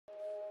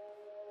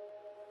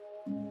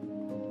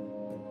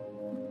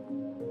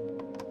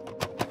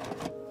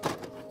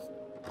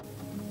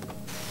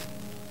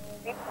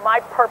My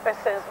purpose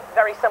is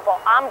very simple.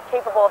 I'm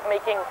capable of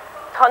making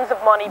tons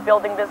of money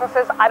building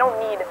businesses. I don't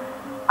need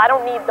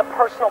the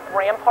personal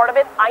brand part of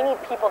it. I need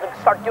people to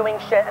start doing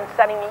shit and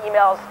sending me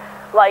emails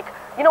like,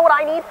 you know what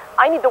I need?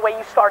 I need the way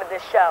you started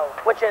this show,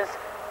 which is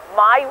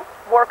my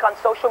work on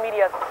social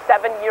media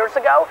 7 years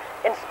ago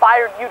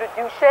inspired you to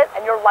do shit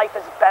and your life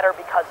is better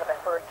because of it.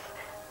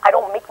 I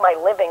don't make my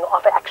living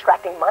off of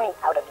extracting money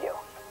out of you.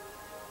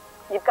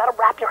 You've got to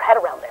wrap your head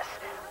around this.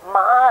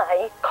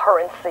 My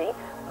currency,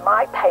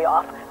 my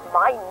payoff,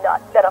 my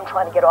nut that I'm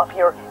trying to get off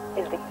here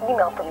is the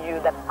email from you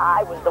that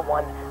I was the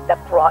one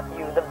that brought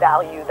you the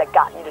value that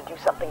got you to do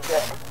something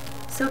good.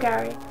 So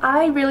Gary,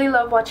 I really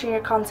love watching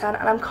your content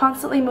and I'm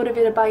constantly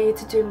motivated by you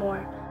to do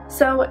more.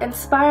 So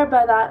inspired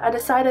by that, I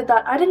decided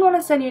that I didn't want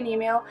to send you an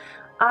email.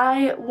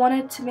 I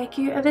wanted to make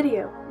you a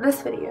video,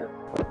 this video.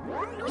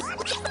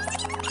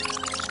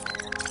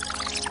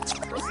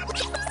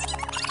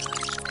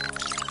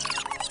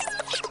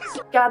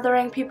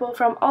 Gathering people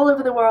from all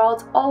over the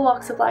world, all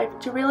walks of life,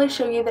 to really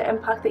show you the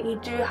impact that you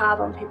do have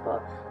on people.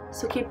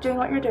 So keep doing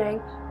what you're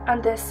doing,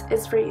 and this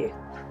is for you.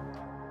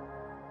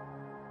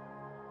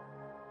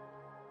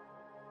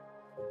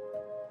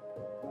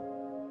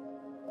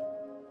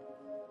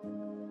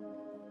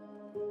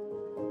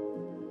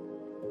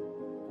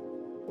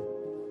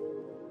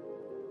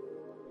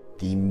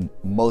 The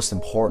most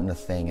important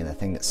thing, and the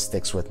thing that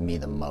sticks with me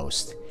the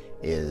most,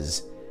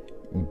 is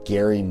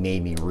Gary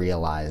made me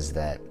realize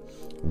that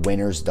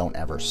winners don't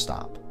ever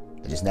stop.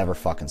 They just never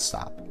fucking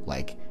stop.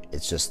 Like,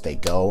 it's just they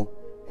go,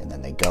 and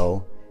then they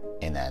go,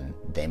 and then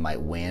they might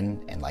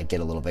win and like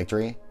get a little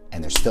victory,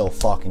 and they're still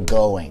fucking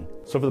going.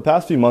 So for the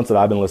past few months that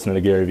I've been listening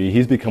to Gary Vee,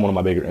 he's become one of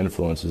my bigger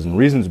influences, and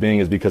reasons being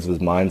is because of his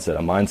mindset,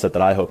 a mindset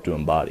that I hope to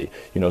embody.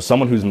 You know,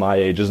 someone who's my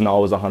age isn't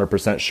always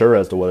 100% sure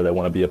as to whether they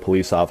want to be a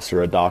police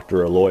officer, a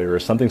doctor, a lawyer, or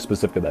something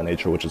specific of that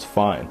nature, which is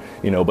fine.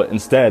 You know, but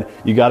instead,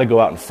 you got to go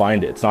out and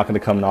find it. It's not going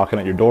to come knocking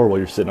at your door while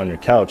you're sitting on your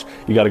couch.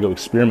 You got to go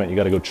experiment. You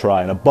got to go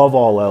try. And above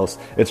all else,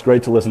 it's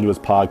great to listen to his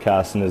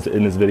podcasts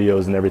and his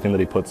videos and everything that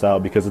he puts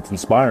out because it's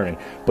inspiring.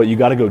 But you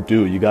got to go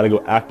do. You got to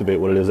go activate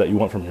what it is that you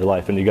want from your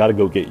life, and you got to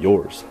go get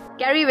yours.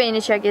 Gary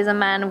Vaynerchuk is a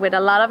man with a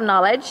lot of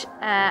knowledge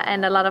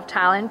and a lot of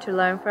talent to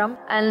learn from.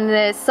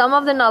 And some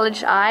of the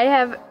knowledge I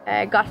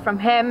have got from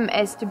him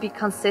is to be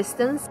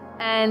consistent,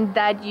 and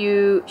that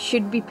you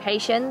should be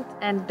patient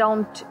and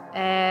don't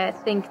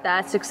think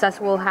that success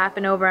will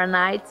happen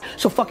overnight.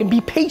 So fucking be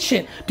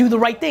patient, do the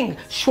right thing.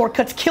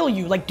 Shortcuts kill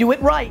you, like do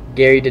it right.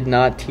 Gary did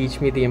not teach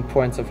me the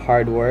importance of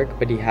hard work,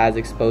 but he has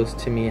exposed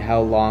to me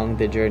how long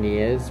the journey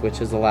is, which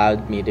has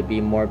allowed me to be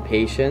more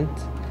patient.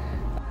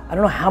 I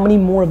don't know how many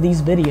more of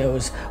these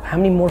videos, how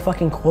many more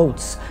fucking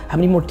quotes, how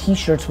many more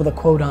t-shirts with a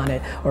quote on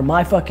it, or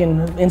my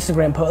fucking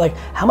Instagram post, like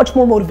how much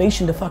more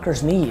motivation do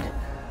fuckers need?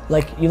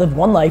 Like, you live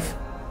one life,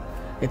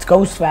 it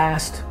goes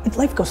fast,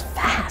 life goes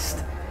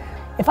fast.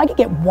 If I could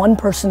get one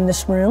person in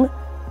this room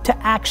to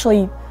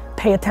actually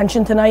pay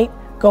attention tonight,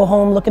 go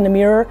home, look in the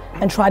mirror,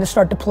 and try to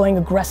start deploying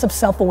aggressive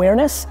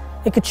self-awareness,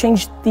 it could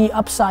change the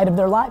upside of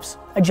their lives.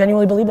 I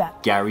genuinely believe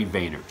that. Gary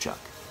Vaynerchuk,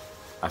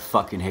 I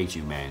fucking hate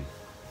you, man.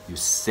 You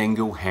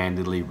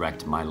single-handedly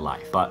wrecked my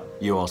life, but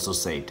you also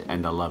saved it,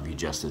 and I love you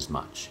just as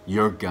much.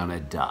 You're gonna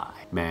die.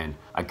 Man,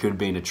 I could have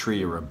been a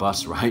tree or a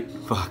bus, right?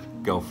 Fuck,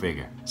 go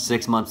figure.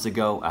 6 months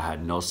ago, I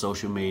had no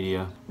social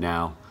media.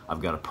 Now,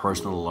 I've got a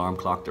personal alarm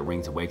clock that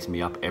rings and wakes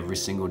me up every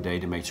single day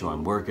to make sure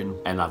I'm working,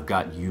 and I've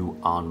got you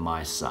on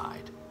my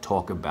side.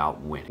 Talk about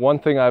winning. One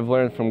thing I've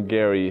learned from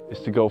Gary is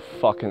to go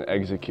fucking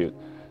execute.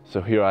 So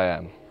here I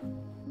am.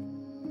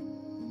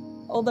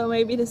 Although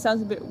maybe this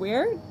sounds a bit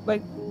weird,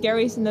 but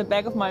Gary's in the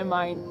back of my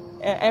mind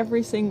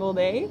every single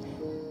day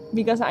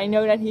because I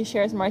know that he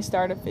shares my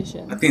startup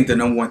vision. I think the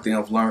number one thing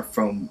I've learned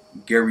from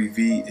Gary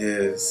Vee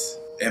is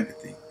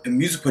empathy. In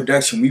music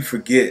production, we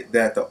forget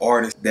that the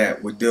artists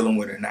that we're dealing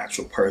with are an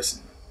actual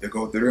person. They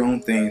go through their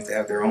own things, they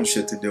have their own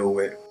shit to deal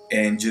with,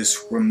 and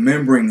just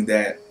remembering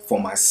that for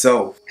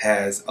myself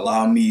has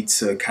allowed me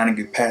to kind of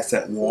get past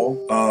that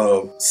wall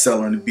of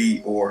selling a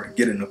beat or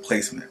getting a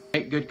placement.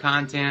 Make good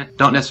content.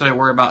 Don't necessarily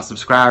worry about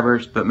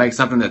subscribers, but make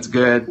something that's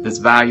good, that's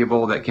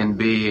valuable, that can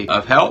be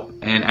of help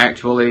and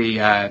actually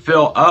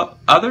fill up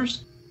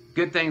others.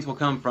 Good things will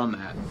come from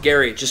that.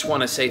 Gary, just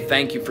want to say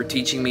thank you for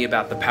teaching me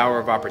about the power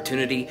of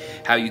opportunity,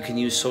 how you can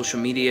use social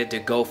media to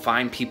go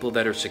find people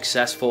that are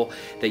successful,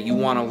 that you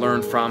want to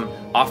learn from,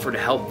 offer to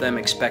help them,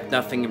 expect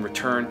nothing in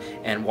return,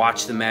 and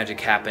watch the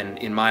magic happen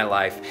in my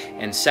life.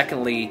 And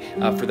secondly,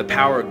 for the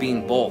power of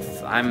being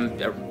both.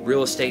 I'm a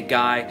real estate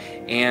guy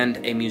and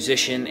a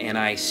musician, and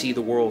I see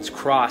the worlds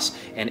cross,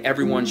 and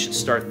everyone should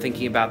start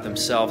thinking about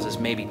themselves as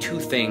maybe two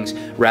things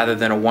rather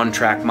than a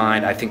one-track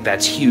mind. I think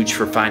that's huge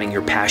for finding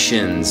your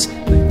passions. It's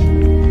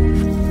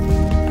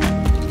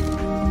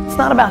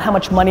not about how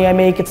much money I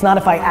make. It's not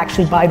if I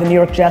actually buy the New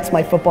York Jets,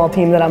 my football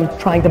team that I'm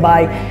trying to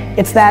buy.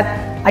 It's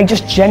that I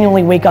just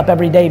genuinely wake up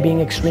every day being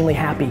extremely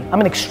happy.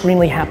 I'm an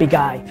extremely happy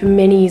guy. For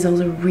many years I was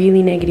a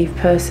really negative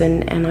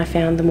person, and I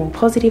found the more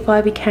positive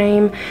I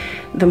became,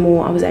 the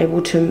more I was able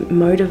to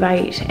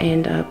motivate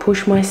and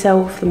push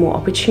myself, the more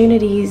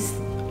opportunities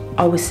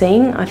I was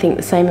seeing. I think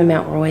the same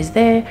amount were always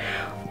there.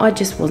 I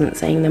just wasn't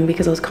seeing them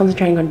because I was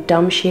concentrating on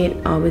dumb shit.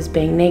 I was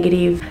being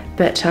negative,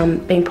 but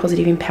being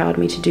positive empowered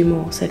me to do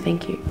more, so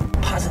thank you.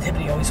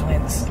 Positivity always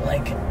wins.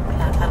 Like,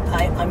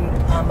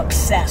 I'm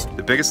obsessed.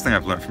 The biggest thing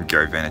I've learned from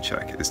Gary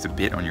Vaynerchuk is to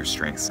bet on your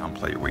strengths and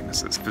play your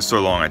weaknesses. For so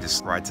long, I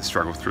just tried to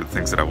struggle through the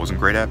things that I wasn't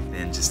great at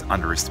and just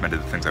underestimated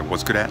the things I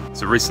was good at.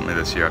 So recently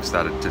this year, I've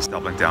started just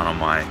doubling down on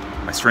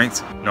my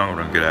strengths, knowing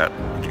what I'm good at,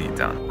 and getting it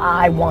done.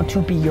 I want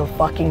to be your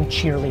fucking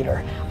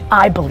cheerleader.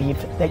 I believe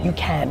that you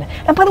can.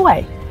 And by the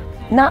way,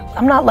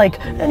 I'm not like,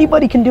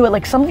 anybody can do it.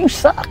 Like, some of you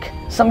suck.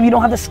 Some of you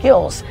don't have the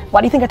skills.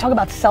 Why do you think I talk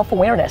about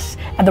self-awareness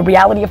and the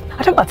reality of,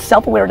 I talk about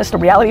self-awareness, the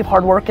reality of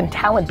hard work and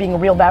talent being a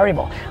real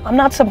variable. I'm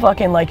not some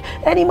fucking like,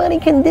 anybody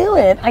can do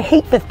it. I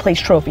hate 5th place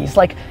trophies.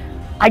 Like,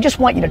 I just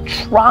want you to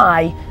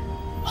try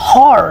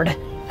hard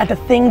at the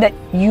thing that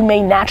you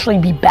may naturally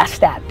be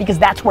best at, because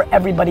that's where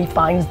everybody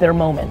finds their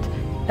moment.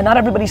 And not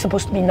everybody's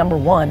supposed to be number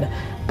 1.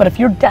 But if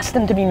you're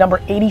destined to be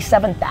number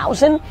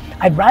 87,000,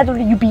 I'd rather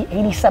you be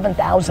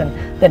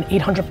 87,000 than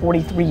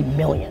 843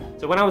 million.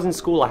 So when I was in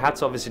school, I had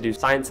to obviously do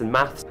science and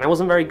maths, and I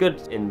wasn't very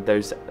good in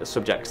those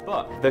subjects.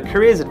 But the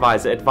careers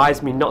advisor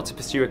advised me not to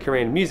pursue a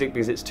career in music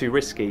because it's too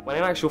risky, when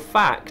in actual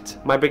fact,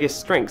 my biggest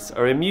strengths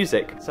are in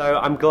music. So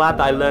I'm glad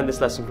that I learned this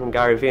lesson from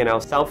Gary Vee, and I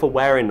was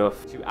self-aware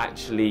enough to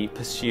actually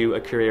pursue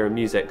a career in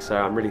music, so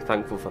I'm really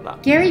thankful for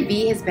that. Gary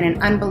Vee has been an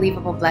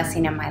unbelievable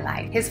blessing in my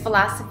life. His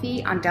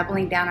philosophy on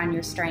doubling down on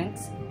your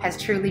strengths has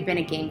truly been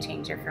a game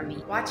changer for me.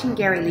 Watching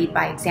Gary lead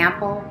by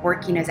example,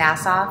 working his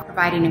ass off,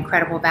 providing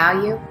incredible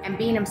value, and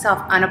being himself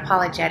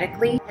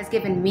unapologetically has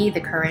given me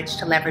the courage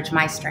to leverage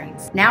my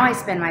strengths. Now I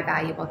spend my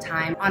valuable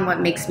time on what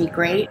makes me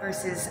great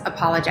versus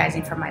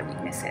apologizing for my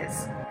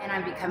weaknesses. And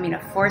I'm becoming a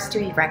force to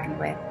be reckoned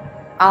with.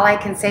 All I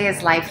can say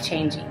is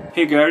life-changing.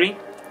 Hey Gary,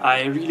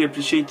 I really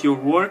appreciate your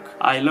work.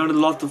 I learned a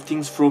lot of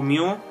things from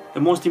you.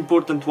 The most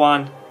important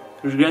one,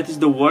 regret is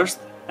the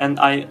worst, and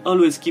I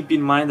always keep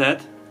in mind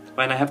that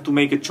when I have to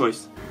make a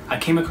choice. I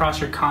came across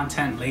your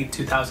content late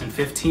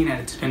 2015 and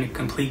it's been a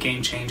complete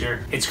game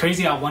changer. It's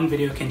crazy how one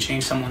video can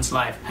change someone's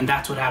life, and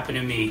that's what happened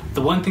to me.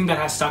 The one thing that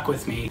has stuck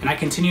with me, and I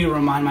continue to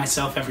remind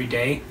myself every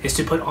day, is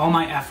to put all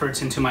my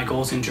efforts into my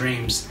goals and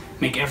dreams.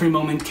 Make every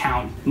moment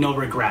count, no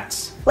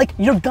regrets. Like,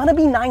 you're gonna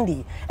be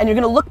 90 and you're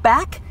gonna look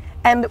back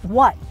and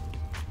what?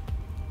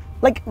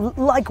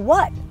 Like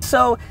what?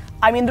 So,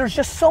 I mean, there's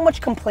just so much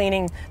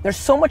complaining, there's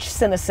so much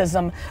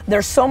cynicism,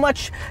 there's so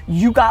much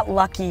you got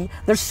lucky,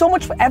 there's so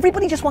much,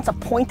 everybody just wants to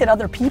point at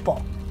other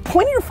people.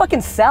 Point at your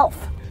fucking self.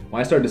 When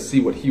I started to see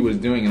what he was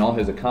doing and all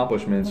his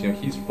accomplishments,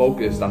 he's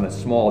focused on the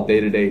small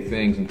day-to-day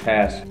things and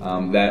tasks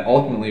that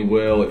ultimately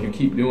will, if you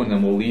keep doing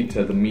them, will lead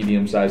to the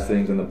medium-sized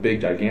things and the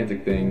big,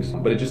 gigantic things.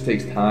 But it just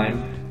takes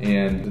time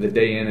and the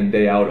day in and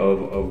day out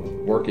of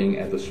working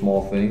at the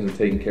small things and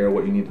taking care of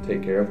what you need to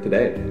take care of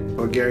today.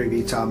 What Gary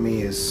Vee taught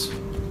me is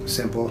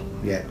simple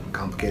yet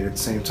complicated at the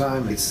same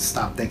time. It's to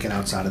stop thinking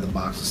outside of the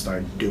box and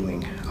start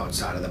doing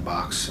outside of the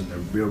box. And the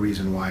real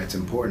reason why it's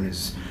important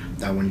is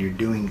that when you're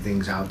doing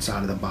things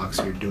outside of the box,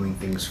 you're doing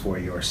things for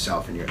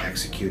yourself and you're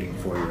executing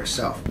for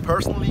yourself.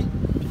 Personally,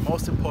 the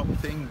most important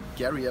thing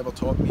Gary ever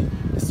taught me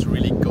is to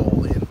really go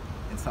all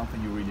in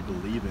something you really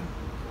believe in.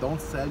 Don't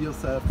sell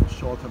yourself for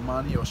short-term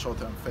money or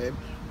short-term fame.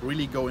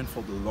 Really go in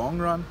for the long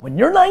run. When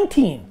you're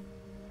 19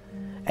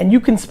 and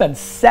you can spend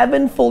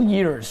 7 full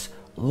years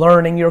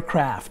learning your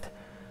craft,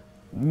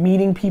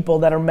 meeting people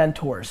that are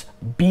mentors,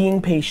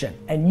 being patient,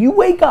 and you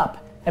wake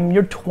up and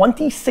you're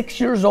 26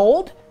 years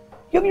old,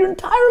 you have your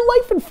entire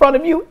life in front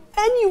of you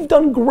and you've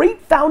done great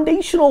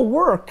foundational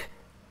work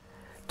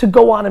to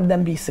go on and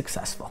then be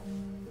successful.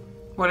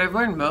 What I've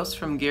learned most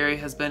from Gary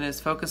has been his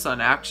focus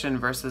on action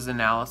versus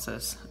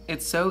analysis.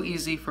 It's so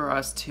easy for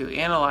us to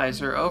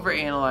analyze or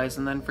overanalyze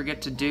and then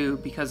forget to do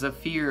because of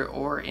fear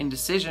or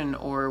indecision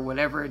or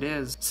whatever it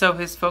is. So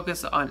his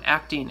focus on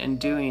acting and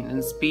doing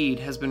and speed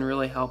has been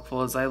really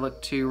helpful as I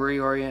look to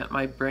reorient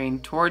my brain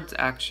towards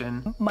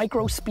action.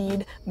 Micro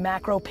speed,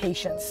 macro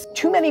patience.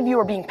 Too many of you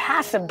are being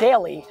passive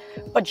daily,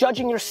 but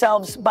judging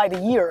yourselves by the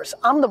years.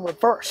 I'm the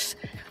reverse.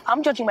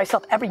 I'm judging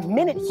myself every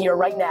minute here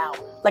right now.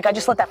 Like, I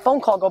just let that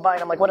phone call go by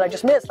and I'm like, what did I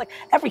just miss? Like,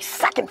 every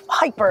second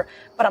hyper,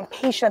 but I'm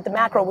patient at the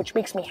macro, which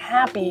makes me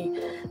happy.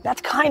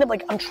 That's kind of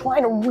like, I'm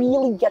trying to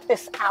really get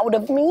this out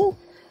of me.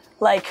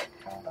 Like,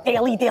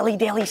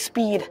 daily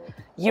speed,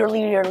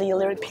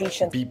 yearly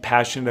patience. Be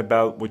passionate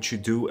about what you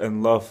do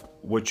and love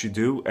what you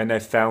do. And I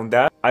found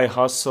that. I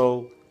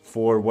hustle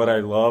for what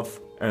I love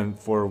and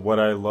for what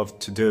I love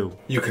to do.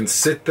 You can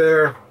sit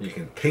there, you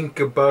can think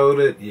about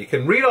it, you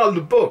can read all the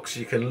books,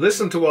 you can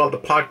listen to all the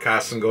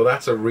podcasts and go,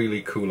 that's a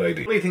really cool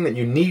idea. The only thing that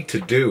you need to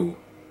do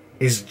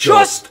is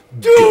just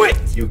do it!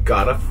 You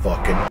gotta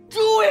fucking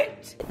do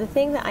it! The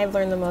thing that I've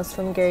learned the most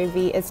from Gary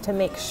Vee is to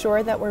make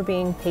sure that we're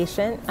being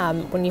patient.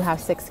 When you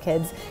have 6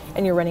 kids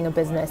and you're running a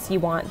business,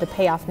 you want the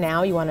payoff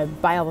now, you want to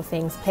buy all the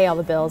things, pay all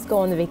the bills, go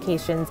on the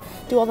vacations,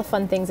 do all the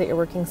fun things that you're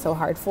working so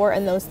hard for,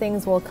 and those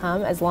things will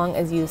come as long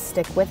as you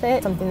stick with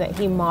it. Something that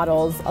he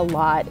models a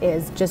lot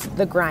is just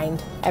the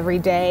grind every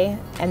day,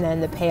 and then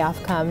the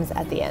payoff comes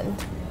at the end.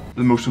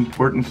 The most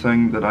important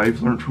thing that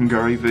I've learned from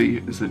Gary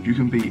Vee is that you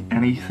can be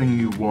anything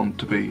you want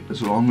to be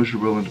as long as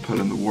you're willing to put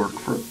in the work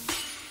for it.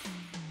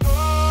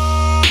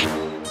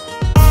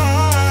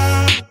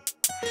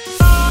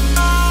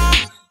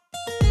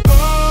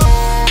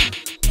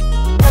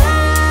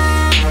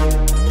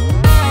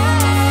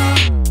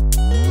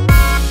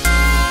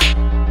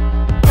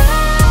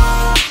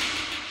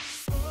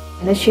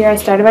 This year I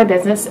started my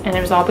business and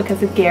it was all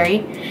because of Gary,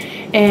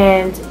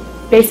 and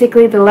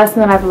basically the lesson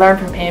that I've learned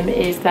from him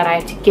is that I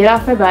have to get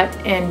off my butt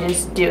and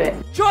just do it.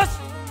 Just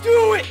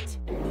do it!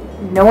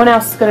 No one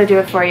else is going to do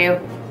it for you,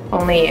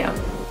 only you.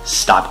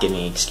 Stop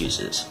giving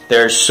excuses.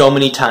 There are so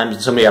many times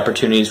and so many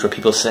opportunities where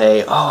people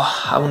say,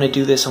 oh, I want to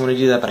do this, I want to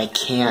do that, but I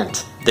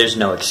can't. There's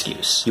no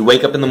excuse. You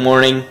wake up in the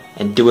morning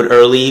and do it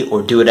early,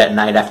 or do it at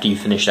night after you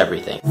finish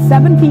everything.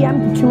 7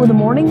 p.m. to 2 in the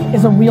morning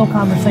is a real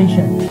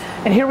conversation.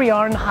 And here we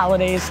are in the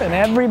holidays, and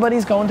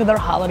everybody's going to their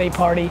holiday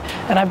party,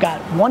 and I've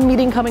got 1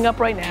 meeting coming up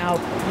right now,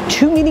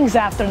 2 meetings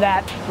after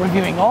that,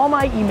 reviewing all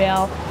my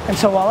email, and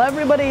so while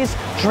everybody's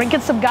drinking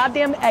some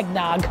goddamn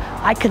eggnog,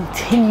 I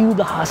continue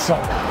the hustle.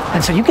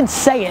 And so you can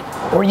say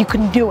it, or you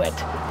can do it,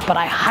 but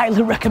I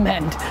highly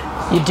recommend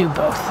you do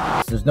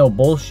both. There's no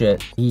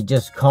bullshit. He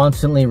just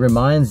constantly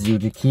reminds you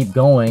to keep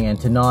going and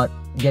to not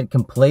get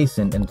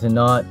complacent and to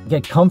not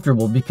get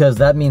comfortable, because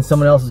that means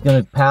someone else is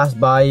going to pass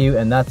by you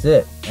and that's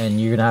it.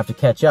 And you're going to have to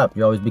catch up.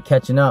 You'll always be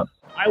catching up.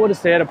 I would have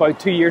said about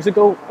 2 years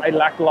ago, I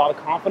lacked a lot of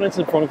confidence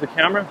in front of the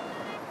camera.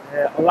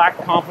 I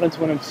lacked confidence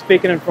when I'm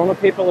speaking in front of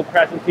people at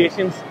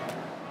presentations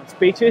and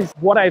speeches.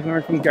 What I've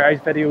learned from Gary's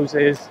videos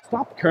is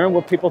stop caring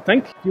what people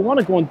think. If you want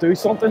to go and do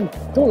something,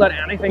 don't let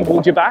anything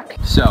hold you back.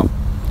 So,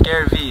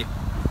 Gary Vee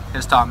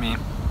has taught me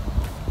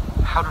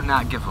how to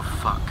not give a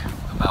fuck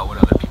about what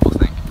other people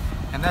think.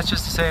 And that's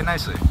just to say it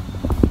nicely.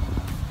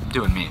 I'm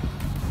doing me.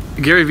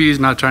 Gary Vee is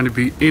not trying to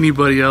be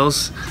anybody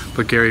else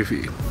but Gary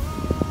Vee.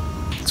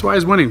 That's why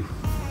he's winning.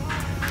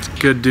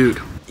 Good dude.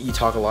 You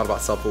talk a lot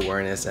about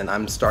self-awareness, and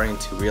I'm starting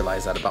to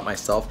realize that about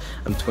myself.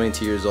 I'm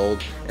 22 years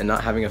old, and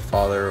not having a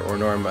father or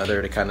nor a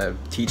mother to kind of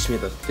teach me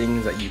the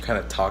things that you kind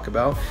of talk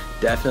about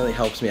definitely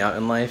helps me out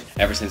in life.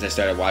 Ever since I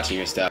started watching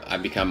your stuff,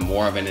 I've become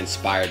more of an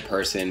inspired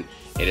person.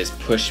 It has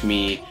pushed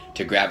me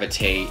to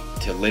gravitate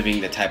to living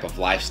the type of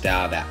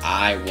lifestyle that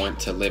I want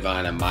to live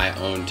on my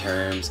own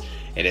terms.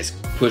 It has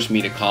pushed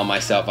me to call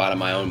myself out of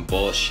my own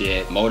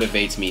bullshit.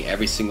 Motivates me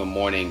every single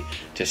morning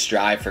to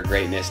strive for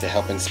greatness, to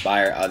help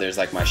inspire others,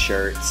 like my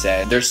shirt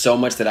said. There's so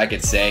much that I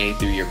could say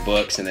through your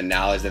books and the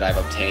knowledge that I've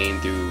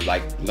obtained through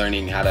like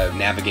learning how to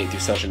navigate through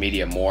social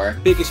media more.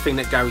 Biggest thing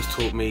that Gary's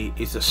taught me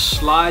is that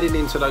sliding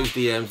into those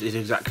DMs is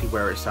exactly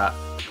where it's at.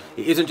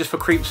 It isn't just for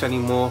creeps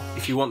anymore.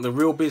 If you want the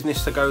real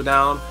business to go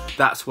down,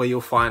 that's where you'll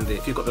find it.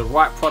 If you've got the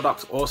right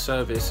product or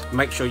service,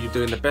 make sure you're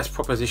doing the best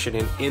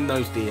propositioning in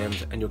those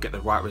DMs and you'll get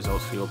the right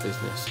results for your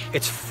business.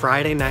 It's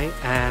Friday night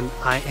and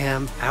I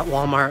am at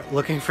Walmart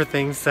looking for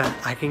things that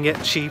I can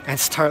get cheap and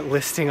start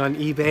listing on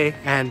eBay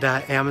and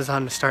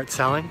Amazon to start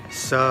selling.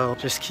 So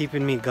just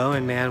keeping me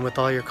going, man, with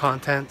all your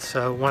content.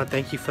 So I want to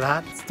thank you for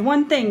that. It's the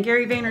one thing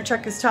Gary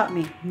Vaynerchuk has taught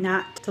me,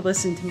 not to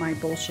listen to my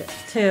bullshit,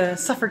 to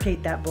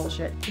suffocate that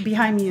bullshit.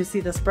 Behind me you see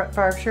this Brett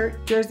Favre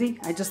shirt, jersey,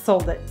 I just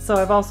sold it. So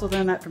I've also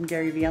learned that from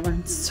Gary Vee. I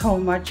learned so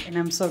much and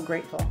I'm so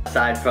grateful.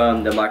 Aside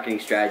from the marketing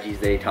strategies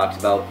that he talks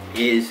about,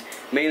 is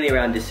mainly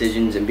around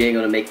decisions and being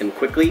able to make them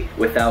quickly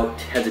without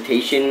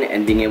hesitation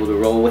and being able to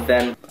roll with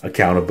them.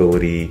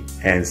 Accountability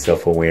and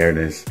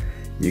self-awareness.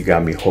 You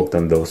got me hooked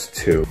on those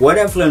two. What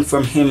I've learned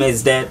from him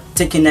is that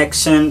taking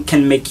action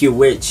can make you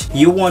rich.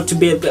 You want to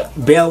be able to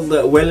build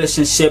a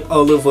relationship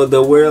all over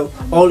the world,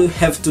 all you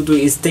have to do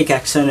is take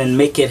action and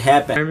make it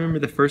happen. I remember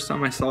the first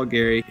time I saw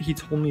Gary, he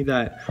told me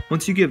that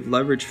once you give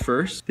leverage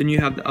first, then you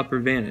have the upper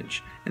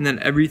advantage. And then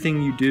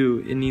everything you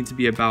do, it needs to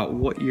be about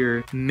what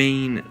your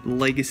main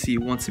legacy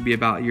wants to be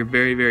about, your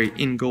very, very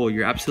end goal,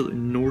 your absolute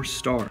North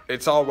Star.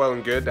 It's all well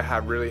and good to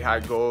have really high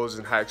goals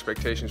and high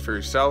expectations for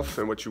yourself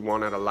and what you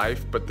want out of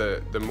life, but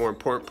the more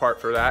important part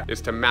for that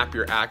is to map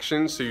your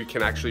actions so you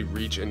can actually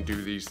reach and do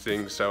these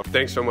things. So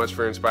thanks so much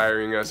for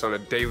inspiring us on a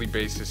daily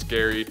basis,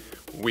 Gary.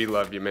 We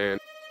love you, man.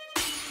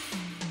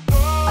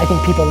 I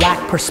think people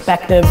lack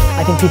perspective.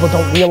 I think people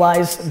don't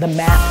realize the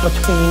map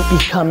between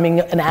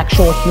becoming an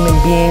actual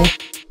human being.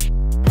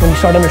 When you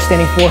start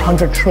understanding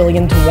 400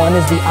 trillion to 1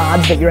 is the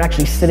odds that you're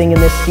actually sitting in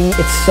this seat,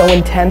 it's so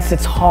intense,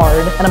 it's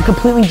hard, and I'm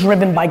completely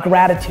driven by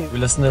gratitude. We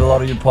listen to a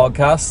lot of your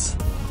podcasts,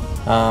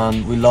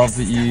 and we love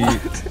that you,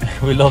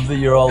 we love that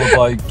you're all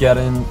about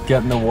getting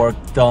the work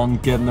done,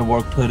 getting the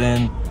work put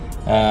in.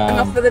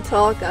 Enough of the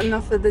talk,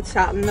 enough of the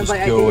chatting about ideas.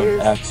 Just go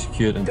and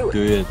execute and do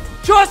it.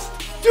 Just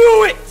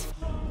do it!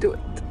 Do it.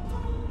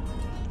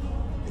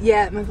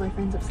 Yeah, my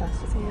boyfriend's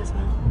obsessed with you as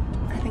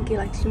well. I think he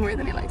likes you more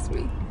than he likes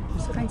me.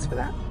 So thanks for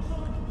that.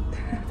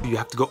 You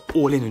have to go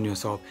all in on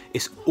yourself.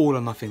 It's all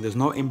or nothing. There's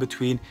no in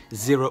between,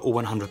 0 or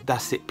 100.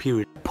 That's it,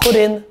 period. Put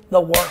in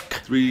the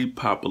work. 3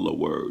 popular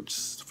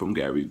words from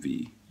Gary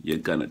Vee. You're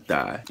gonna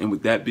die. And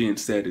with that being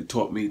said, it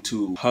taught me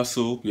to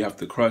hustle. You have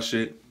to crush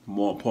it.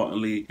 More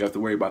importantly, you have to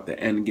worry about the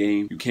end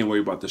game. You can't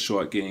worry about the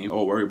short game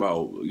or worry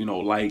about, you know,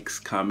 likes,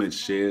 comments,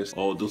 shares,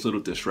 all those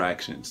little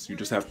distractions. You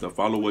just have to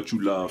follow what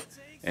you love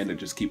and then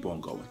just keep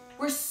on going.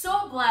 We're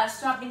so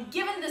blessed to have been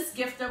given this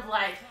gift of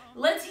life.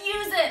 Let's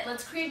use it.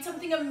 Let's create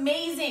something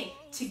amazing.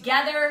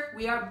 Together,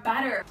 we are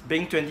better.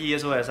 Being 20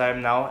 years old as I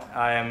am now,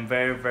 I am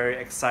very, very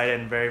excited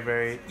and very,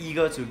 very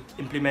eager to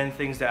implement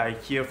things that I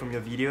hear from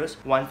your videos.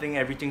 Wanting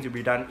everything to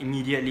be done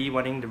immediately,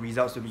 wanting the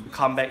results to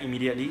come back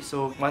immediately.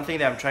 So one thing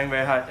that I'm trying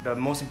very hard, the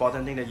most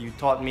important thing that you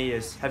taught me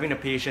is having the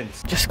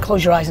patience. Just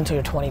close your eyes until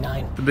you're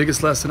 29. The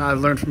biggest lesson I've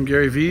learned from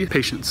Gary Vee,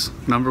 patience,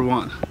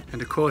 #1. And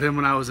to quote him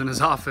when I was in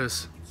his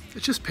office,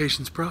 it's just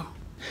patience, bro.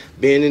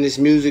 Being in this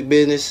music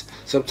business,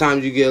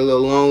 sometimes you get a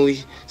little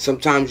lonely.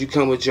 Sometimes you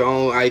come with your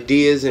own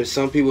ideas and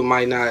some people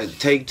might not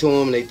take to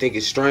them and they think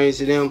it's strange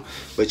to them,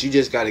 but you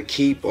just got to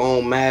keep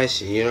on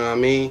mashing, you know what I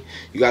mean?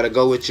 You got to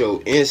go with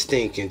your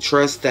instinct and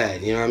trust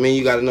that, you know what I mean?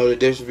 You got to know the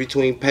difference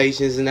between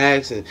patience and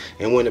action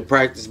and when to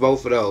practice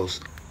both of those.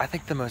 I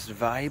think the most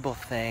valuable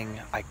thing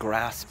I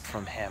grasped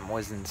from him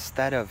was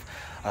instead of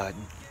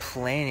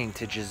planning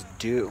to just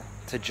do,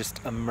 to just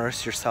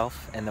immerse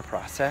yourself in the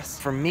process.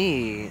 For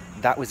me,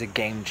 that was a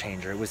game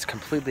changer. It was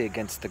completely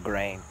against the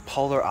grain.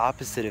 Polar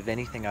opposite of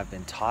anything I've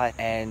been taught,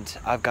 and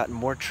I've gotten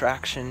more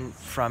traction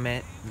from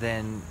it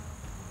than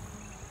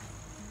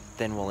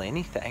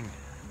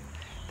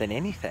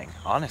anything,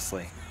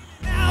 honestly.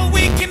 Now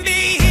we can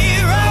be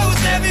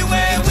heroes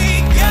everywhere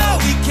we go.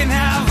 We can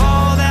have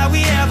all that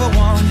we ever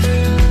want.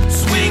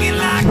 Swinging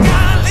like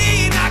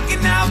Ali,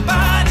 knocking out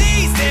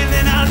bodies,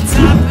 standing on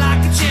top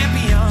like a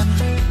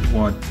champion.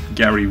 What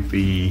Gary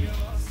Vee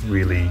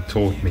really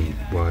taught me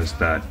was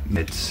that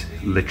it's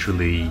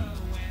literally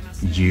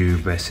you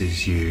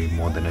versus you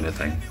more than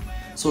anything.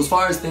 So as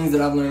far as things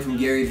that I've learned from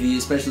Gary Vee,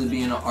 especially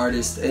being an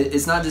artist,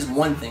 it's not just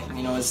one thing,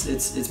 you know,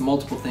 it's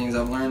multiple things.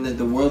 I've learned that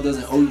the world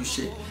doesn't owe you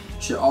shit.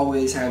 You should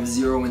always have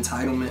zero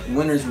entitlement.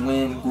 Winners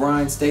win,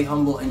 grind, stay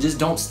humble, and just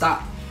don't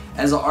stop.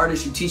 As an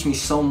artist, you teach me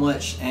so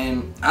much,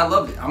 and I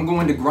love it. I'm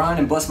going to grind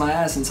and bust my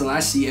ass until I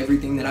see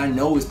everything that I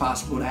know is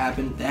possible to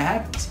happen, that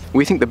happens.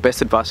 We think the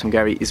best advice from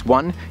Gary is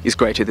 1 is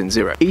greater than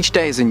 0. Each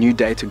day is a new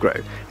day to grow,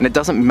 and it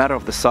doesn't matter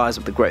of the size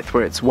of the growth,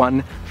 whether it's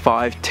 1,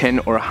 5, 10,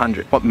 or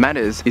 100. What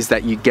matters is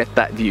that you get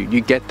that view,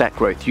 you get that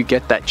growth, you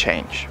get that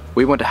change.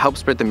 We want to help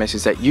spread the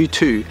message that you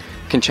too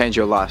can change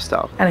your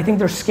lifestyle. And I think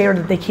they're scared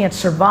that they can't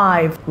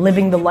survive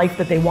living the life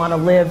that they want to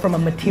live from a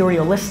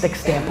materialistic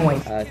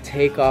standpoint.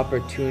 Take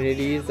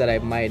opportunities that I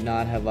might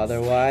not have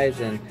otherwise,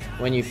 and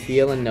when you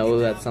feel and know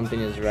that something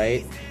is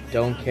right,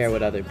 don't care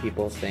what other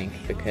people think,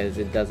 because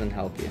it doesn't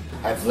help you.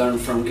 I've learned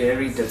from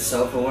Gary that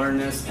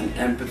self-awareness and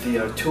empathy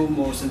are 2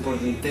 most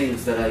important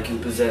things that I can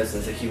possess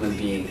as a human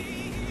being.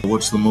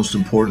 What's the most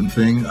important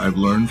thing I've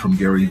learned from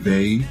Gary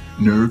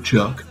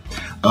Vaynerchuk?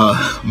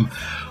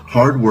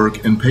 Hard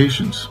work and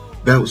patience.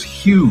 That was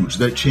huge.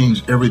 That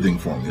changed everything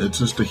for me. It's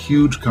just a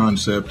huge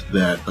concept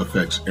that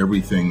affects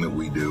everything that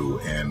we do.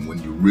 And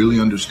when you really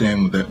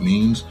understand what that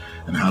means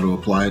and how to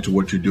apply it to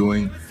what you're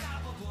doing,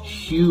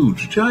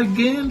 huge,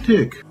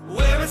 gigantic.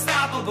 We're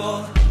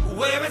unstoppable.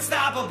 We're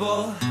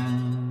unstoppable.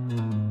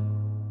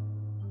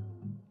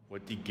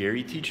 What did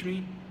Gary teach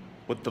me?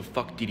 What the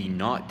fuck did he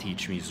not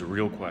teach me is the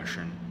real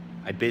question.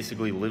 I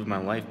basically live my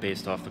life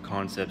based off the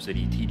concepts that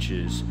he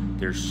teaches.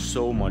 There's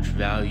so much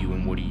value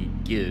in what he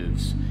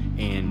gives,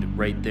 and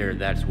right there,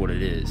 that's what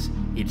it is.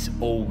 It's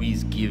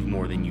always give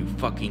more than you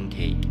fucking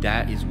take.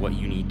 That is what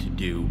you need to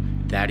do.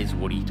 That is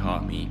what he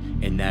taught me,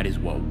 and that is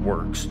what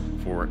works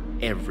for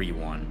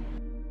everyone.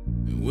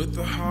 With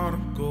a heart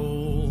of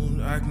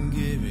gold, I can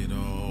give it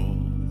all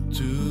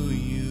to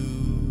you.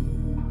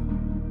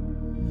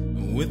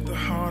 With a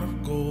heart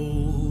of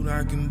gold,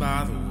 I can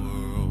buy the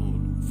world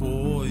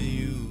for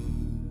you.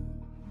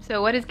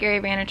 So what has Gary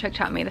Vaynerchuk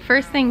taught me? The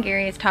first thing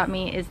Gary has taught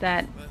me is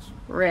that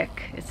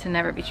Rick is to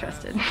never be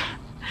trusted.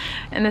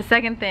 And the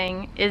second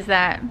thing is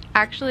that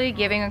actually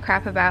giving a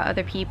crap about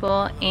other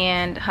people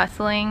and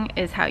hustling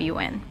is how you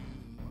win.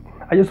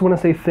 I just want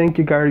to say thank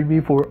you, Gary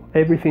Vee, for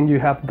everything you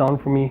have done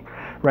for me.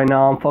 Right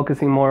now I'm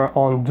focusing more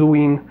on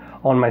doing,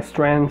 on my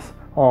strengths,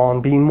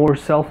 on being more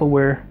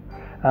self-aware,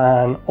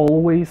 and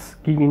always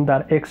giving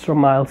that extra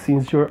mile,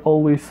 since you're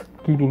always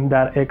giving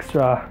that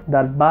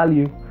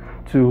value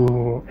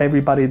to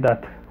everybody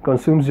that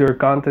consumes your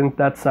content.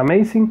 That's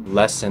amazing.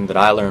 Lesson that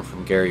I learned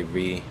from Gary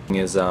Vee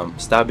is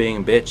stop being a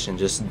bitch and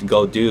just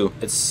go do.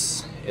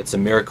 It's a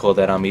miracle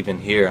that I'm even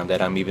here and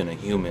that I'm even a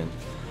human.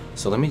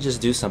 So let me just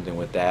do something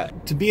with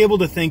that. To be able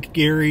to thank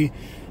Gary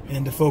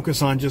and to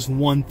focus on just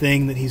one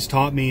thing that he's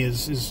taught me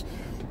is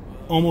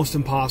almost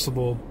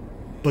impossible.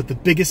 But the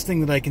biggest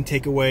thing that I can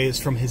take away is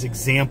from his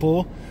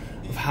example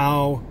of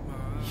how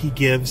he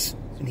gives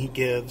and he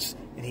gives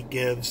and he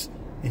gives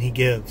and he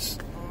gives.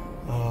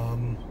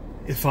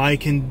 If I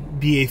can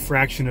be a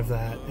fraction of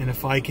that, and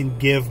if I can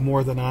give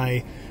more than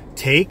I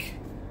take,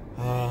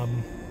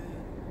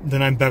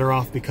 then I'm better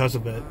off because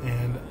of it.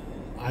 And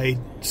I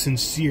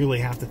sincerely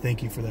have to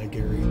thank you for that,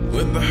 Gary.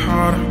 With the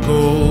heart of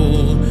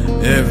gold,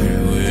 every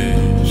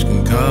wish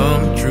can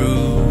come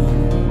true.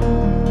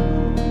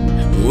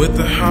 With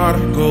the heart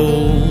of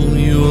gold,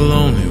 you will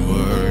only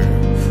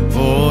work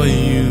for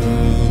you.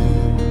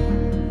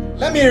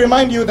 Let me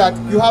remind you that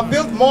you have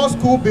built more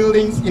school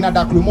buildings in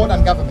Adaklu more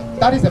than government.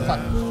 That is a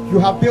fact. You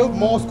have built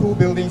more school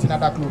buildings in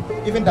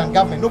Adaklu, even than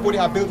government. Nobody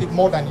has built it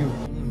more than you.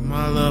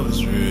 My love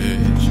is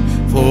rich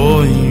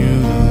for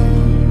you.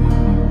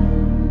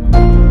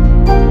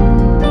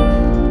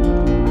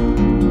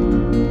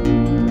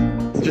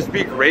 Just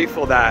be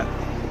grateful that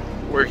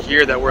we're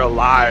here, that we're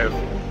alive.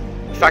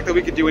 The fact that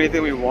we can do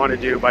anything we want to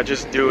do by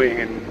just doing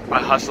and by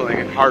hustling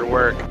and hard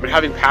work, but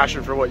having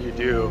passion for what you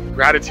do.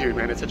 Gratitude,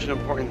 man, it's such an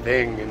important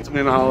thing and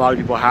something not a lot of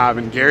people have.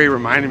 And Gary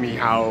reminded me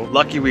how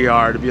lucky we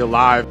are to be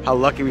alive, how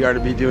lucky we are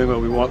to be doing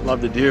what we love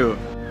to do.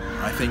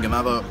 I think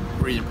another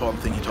really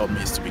important thing he taught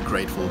me is to be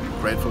grateful.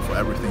 Grateful for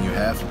everything you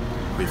have,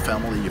 for your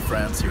family, your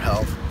friends, your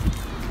health.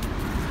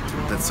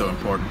 That's so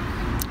important.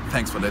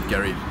 Thanks for that,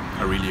 Gary.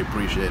 I really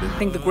appreciate it. I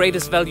think the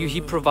greatest value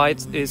he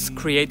provides is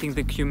creating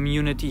the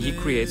community he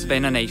creates,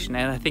 Vaynernation,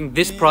 and I think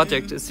this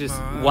project is just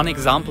one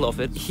example of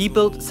it. He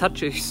built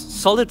such a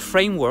solid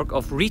framework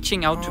of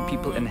reaching out to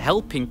people and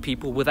helping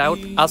people without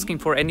asking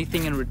for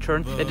anything in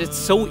return, that it's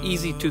so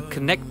easy to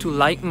connect to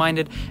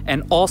like-minded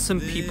and awesome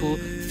people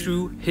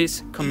through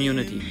his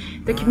community.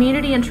 The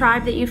community and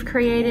tribe that you've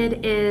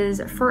created is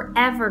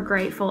forever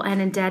grateful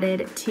and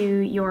indebted to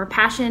your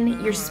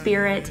passion, your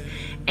spirit,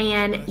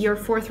 and your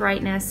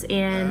forthrightness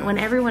in when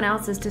everyone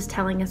else is just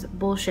telling us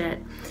bullshit.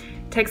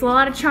 It takes a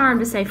lot of charm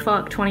to say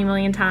fuck 20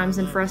 million times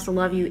and for us to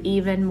love you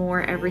even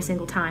more every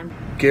single time.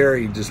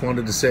 Gary, just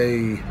wanted to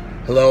say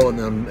hello,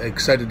 and I'm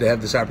excited to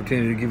have this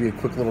opportunity to give you a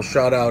quick little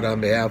shout out on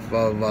behalf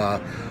of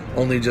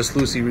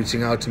OnlyJustLucy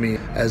reaching out to me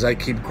as I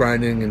keep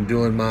grinding and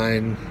doing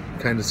mine,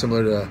 kind of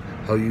similar to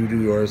how you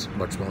do yours,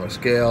 much smaller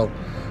scale,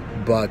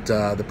 but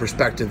the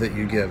perspective that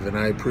you give, and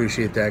I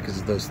appreciate that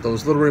because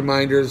those little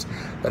reminders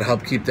that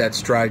help keep that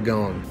stride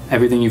going.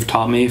 Everything you've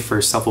taught me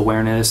for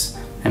self-awareness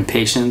and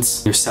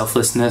patience, your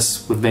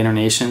selflessness with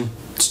Vaynernation,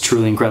 it's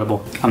truly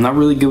incredible. I'm not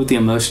really good with the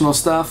emotional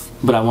stuff,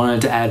 but I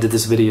wanted to add to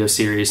this video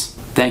series.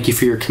 Thank you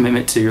for your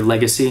commitment to your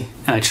legacy,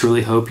 and I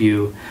truly hope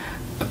you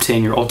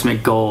obtain your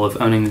ultimate goal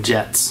of owning the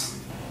Jets.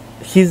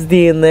 His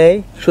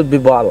DNA should be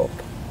bottled.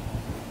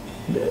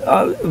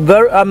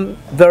 I'm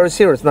very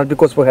serious, not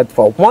because we had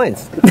 12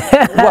 wines.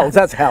 Well,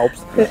 that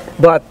helps.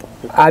 But,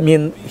 I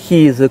mean,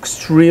 he is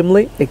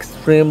extremely,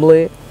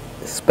 extremely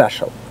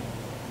special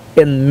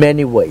in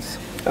many ways.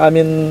 I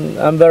mean,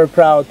 I'm very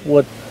proud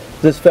what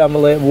this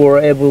family were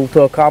able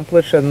to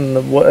accomplish, and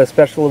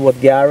especially what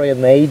Gary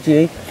and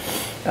AJ.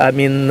 I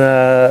mean,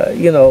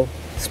 you know,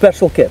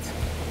 special kids.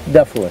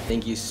 Definitely.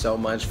 Thank you so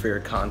much for your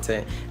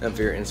content and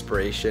for your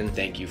inspiration.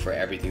 Thank you for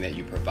everything that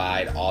you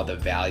provide, all the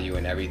value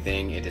and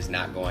everything. It does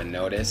not go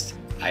unnoticed.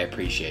 I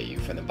appreciate you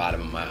from the bottom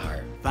of my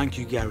heart. Thank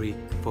you, Gary,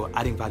 for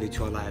adding value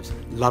to our lives.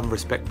 Love and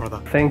respect,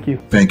 brother. Thank you.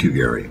 Thank you,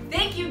 Gary.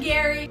 Thank you,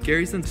 Gary.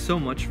 Gary's done so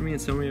much for me in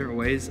so many different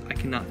ways. I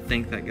cannot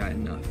thank that guy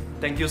enough.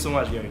 Thank you so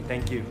much, Gary.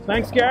 Thank you.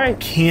 Thanks, Gary.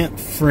 Can't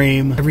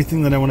frame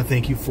everything that I want to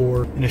thank you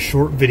for in a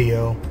short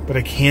video, but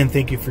I can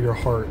thank you for your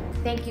heart.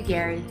 Thank you,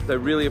 Gary. I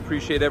really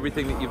appreciate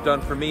everything that you've done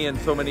for me and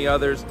so many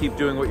others. Keep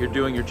doing what you're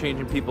doing. You're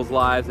changing people's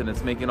lives, and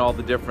it's making all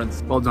the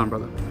difference. Well done,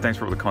 brother. Thanks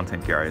for all the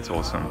content, Gary. It's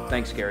awesome.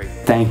 Thanks, Gary.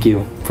 Thank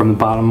you from the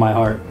bottom of my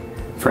heart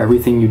for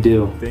everything you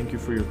do. Thank you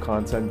for your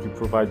content. You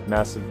provide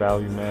massive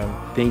value, man.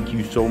 Thank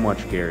you so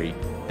much, Gary.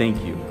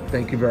 Thank you.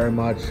 Thank you very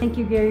much. Thank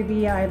you, Gary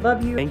V. I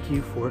love you. Thank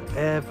you for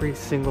every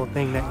single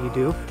thing that you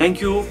do.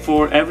 Thank you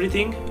for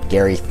everything.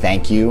 Gary,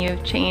 thank you.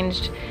 You've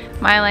changed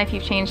my life.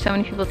 You've changed so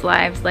many people's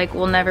lives. Like,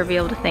 we'll never be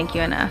able to thank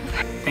you enough.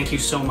 Thank you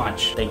so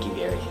much. Thank you,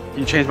 Gary.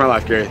 You changed my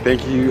life, Gary.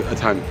 Thank you a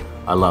ton.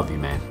 I love you,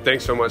 man.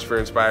 Thanks so much for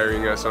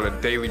inspiring us on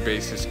a daily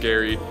basis,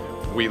 Gary.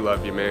 We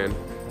love you, man.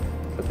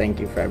 So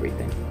thank you for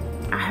everything.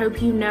 I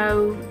hope you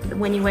know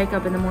when you wake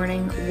up in the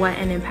morning what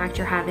an impact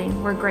you're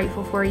having. We're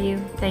grateful for you.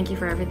 Thank you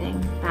for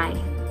everything. Bye.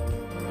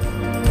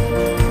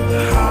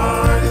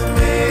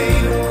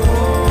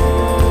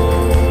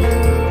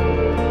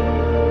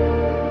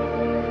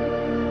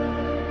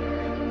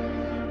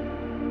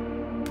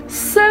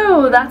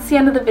 So that's the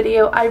end of the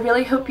video. I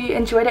really hope you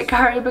enjoyed it,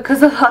 Gary,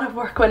 because a lot of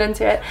work went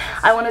into it.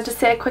 I wanted to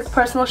say a quick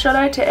personal shout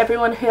out to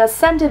everyone who has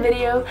sent a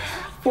video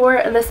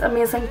for this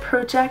amazing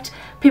project.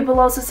 People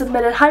also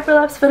submitted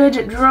hyperlapse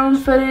footage, drone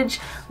footage,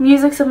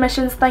 music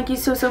submissions. Thank you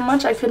so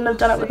much. I couldn't have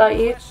done it without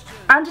you.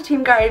 And to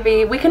Team Gary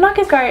V, we cannot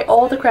give Gary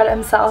all the credit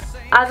himself.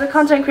 As a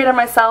content creator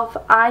myself,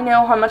 I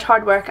know how much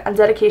hard work and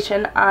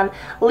dedication and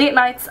late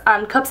nights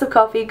and cups of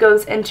coffee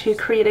goes into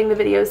creating the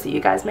videos that you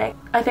guys make.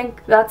 I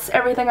think that's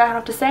everything I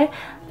have to say.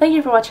 Thank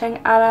you for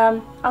watching,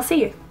 and I'll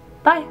see you.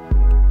 Bye.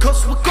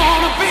 'Cause we're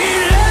gonna be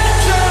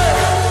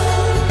legends.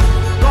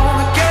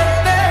 Gonna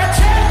get their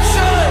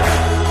attention.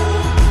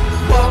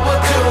 What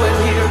we're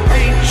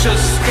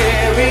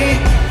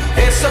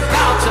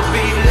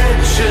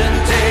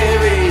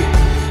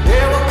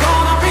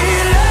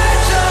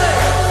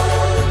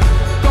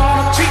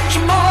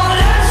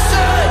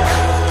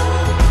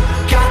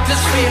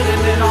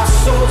feeling in our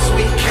souls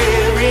we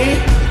carry.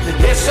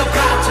 It's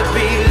about to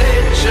be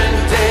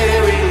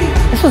legendary.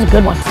 This was a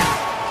good one.